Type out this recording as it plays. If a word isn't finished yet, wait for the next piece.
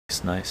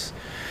Nice.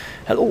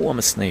 Hello, I'm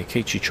a snake.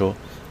 Hey, Chycho.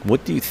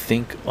 What do you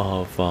think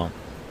of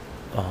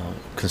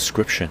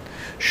conscription?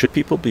 Should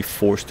people be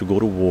forced to go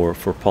to war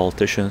for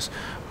politicians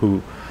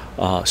who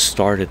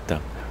started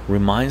them?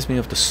 Reminds me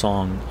of the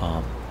song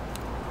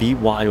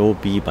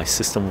BYOB by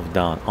System of a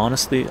Down.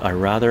 Honestly, I'd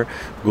rather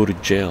go to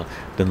jail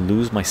than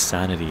lose my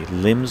sanity,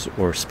 limbs,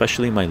 or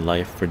especially my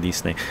life for these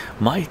things.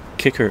 My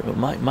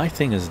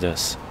thing is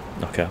this,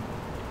 okay?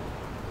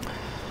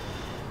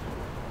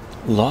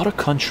 A lot of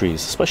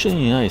countries, especially in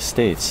the United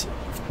States,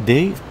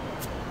 they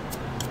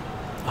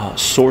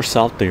source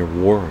out their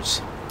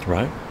wars,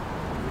 right,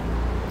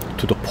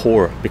 to the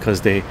poor,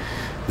 because the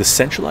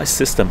centralized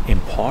system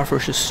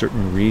impoverishes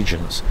certain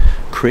regions,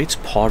 creates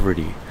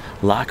poverty,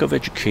 lack of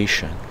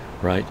education,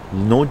 right,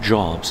 no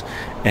jobs,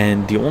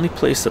 and the only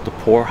place that the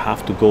poor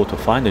have to go to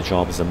find a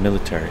job is the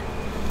military.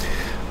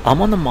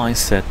 I'm on the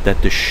mindset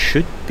that there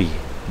should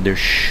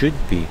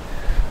be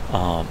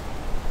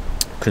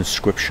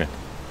conscription,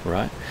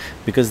 right,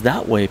 because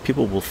that way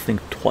people will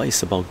think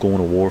twice about going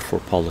to war for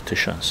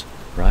politicians,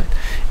 right?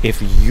 If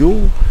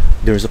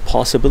there's a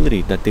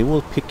possibility that they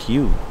will pick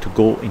you to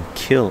go and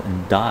kill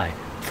and die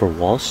for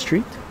Wall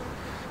Street,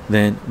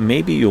 then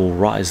maybe you'll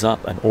rise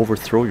up and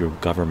overthrow your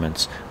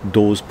governments,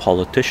 those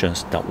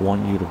politicians that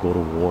want you to go to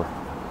war.